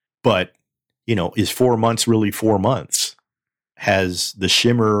 But, is 4 months really 4 months? Has the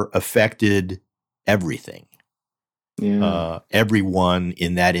shimmer affected everything? Yeah. Everyone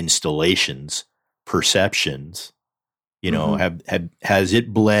in that installation's perceptions, has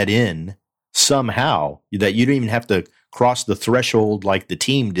it bled in somehow that you don't even have to cross the threshold like the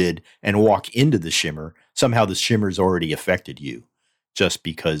team did and walk into the shimmer. Somehow the shimmer's already affected you just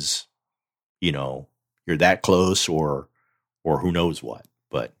because, you're that close or who knows what.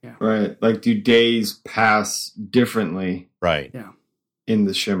 But right. Like, do days pass differently? Right. Yeah. In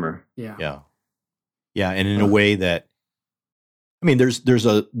the shimmer. Yeah. Yeah. Yeah. And in a way that,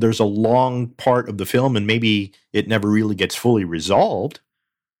 there's a long part of the film, and maybe it never really gets fully resolved,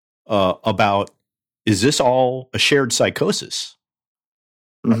 about, is this all a shared psychosis?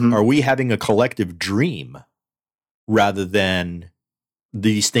 Are we having a collective dream rather than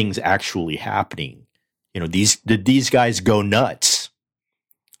these things actually happening? Did these guys go nuts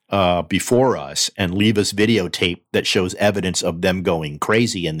before us and leave us videotape that shows evidence of them going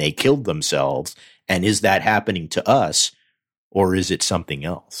crazy and they killed themselves? And is that happening to us, or is it something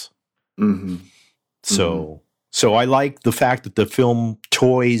else? Mm-hmm. So I like the fact that the film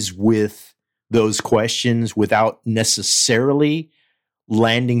toys with those questions without necessarily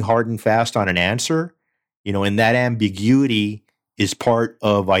landing hard and fast on an answer. And that ambiguity is part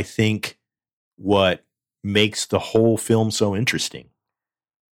of, I think, what makes the whole film so interesting.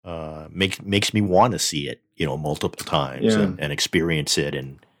 Makes me want to see it, multiple times and experience it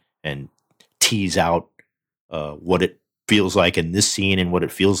and tease out what it feels like in this scene and what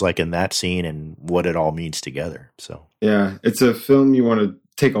it feels like in that scene and what it all means together. So yeah, it's a film you want to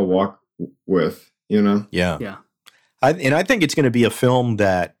take a walk with, Yeah. I think it's going to be a film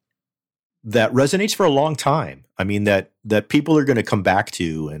that resonates for a long time. I mean, that people are going to come back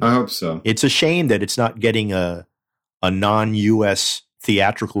to. And I hope so. It's a shame that it's not getting a non-US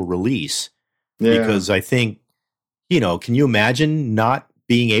theatrical release, because I think, can you imagine not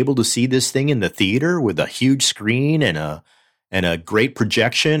being able to see this thing in the theater with a huge screen and a great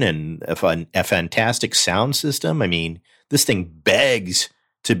projection and a fantastic sound system? I mean, this thing begs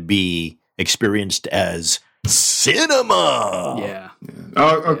to be experienced as cinema. Yeah.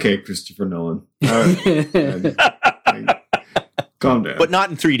 Oh, okay, Christopher Nolan. Calm down. But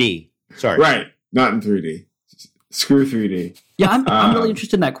not in 3D. Sorry. Right. Not in 3D. Screw 3D. Yeah, I'm really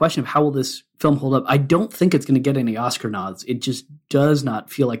interested in that question of how will this film hold up. I don't think it's going to get any Oscar nods. It just does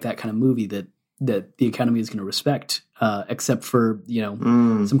not feel like that kind of movie that the Academy is going to respect, except for,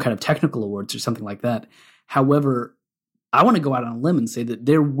 some kind of technical awards or something like that. However, I want to go out on a limb and say that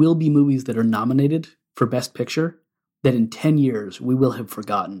there will be movies that are nominated for Best Picture that in 10 years we will have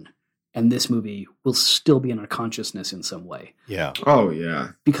forgotten, and this movie will still be in our consciousness in some way. Yeah. Oh,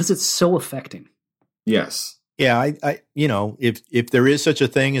 yeah. Because it's so affecting. Yes. Yeah, I if there is such a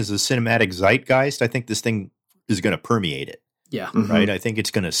thing as a cinematic zeitgeist, I think this thing is going to permeate it. Yeah. Mm-hmm. Right? I think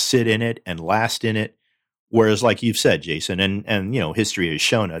it's going to sit in it and last in it. Whereas, like you've said, Jason, and history has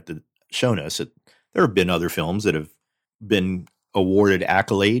shown us that there have been other films that have been awarded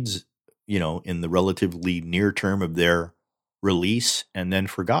accolades, in the relatively near term of their release and then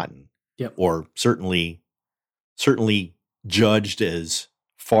forgotten. Yep. Or certainly judged as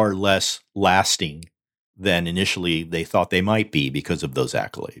far less lasting than initially they thought they might be because of those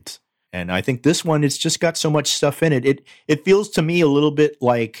accolades. And I think this one, it's just got so much stuff in it. It feels to me a little bit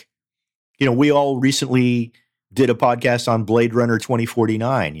like, we all recently did a podcast on Blade Runner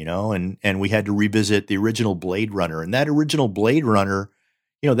 2049, and we had to revisit the original Blade Runner. And that original Blade Runner,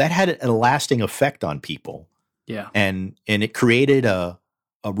 that had a lasting effect on people. Yeah. And it created a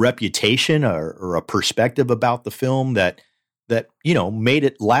reputation or a perspective about the film that made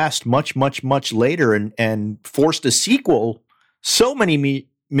it last much, much, much later and forced a sequel so many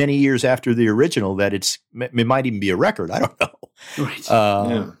years after the original that it might even be a record. I don't know.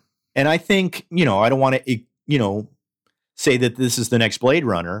 Right. And I think, I don't want to, say that this is the next Blade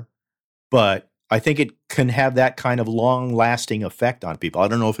Runner, but I think it can have that kind of long lasting effect on people. I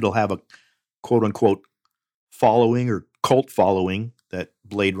don't know if it'll have a quote unquote following or cult following that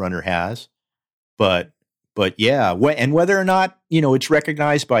Blade Runner has, but yeah, and whether or not, it's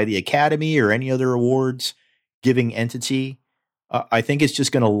recognized by the Academy or any other awards giving entity, I think it's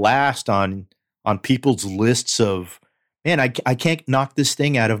just going to last on people's lists of, man, I can't knock this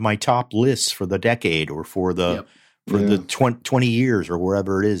thing out of my top lists for the decade or for the 20 years or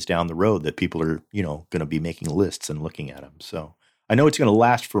wherever it is down the road that people are, going to be making lists and looking at them. So I know it's going to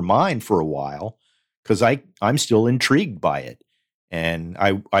last for mine for a while because I'm still intrigued by it. And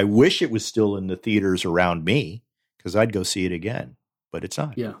I wish it was still in the theaters around me because I'd go see it again, but it's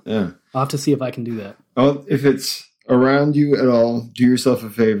not. Yeah. Yeah. I'll have to see if I can do that. Well, if it's around you at all, do yourself a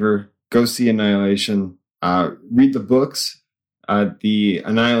favor. Go see Annihilation. Read the books. The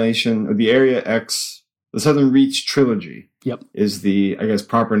Annihilation, or the Area X, the Southern Reach trilogy. Yep. Is the, I guess,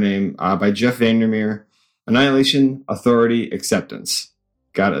 proper name by Jeff Vandermeer. Annihilation, Authority, Acceptance.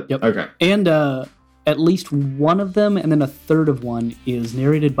 Got it. Yep. Okay. And at least one of them, and then a third of one, is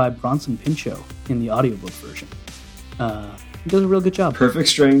narrated by Bronson Pinchot in the audiobook version. He does a real good job. Perfect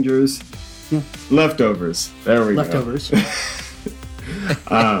Strangers. Yeah. Leftovers. There we Leftovers.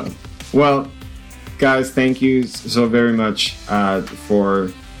 go. Well, guys, thank you so very much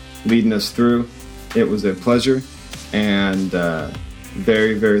for leading us through. It was a pleasure, and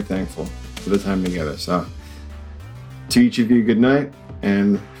very, very thankful for the time together. So, to each of you, good night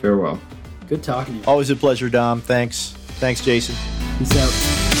and farewell. Good talking to you. Always a pleasure, Dom. Thanks, Jason. Peace out.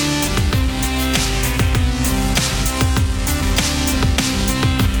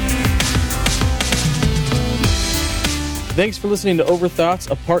 Thanks for listening to Overthoughts,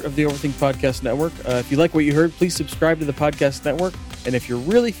 a part of the Overthink Podcast Network. If you like what you heard, please subscribe to the podcast network. And if you're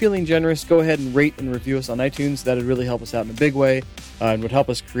really feeling generous, go ahead and rate and review us on iTunes. That would really help us out in a big way and would help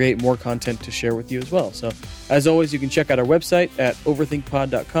us create more content to share with you as well. So, as always, you can check out our website at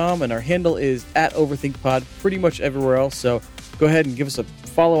overthinkpod.com, and our handle is at overthinkpod pretty much everywhere else. So, go ahead and give us a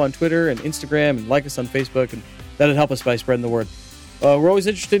follow on Twitter and Instagram and like us on Facebook, and that would help us by spreading the word. We're always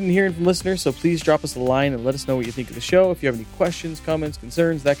interested in hearing from listeners, so please drop us a line and let us know what you think of the show. If you have any questions, comments,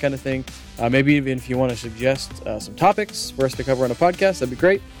 concerns, that kind of thing. Maybe even if you want to suggest some topics for us to cover on a podcast, that'd be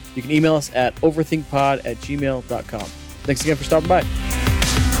great. You can email us at overthinkpod@gmail.com. Thanks again for stopping by.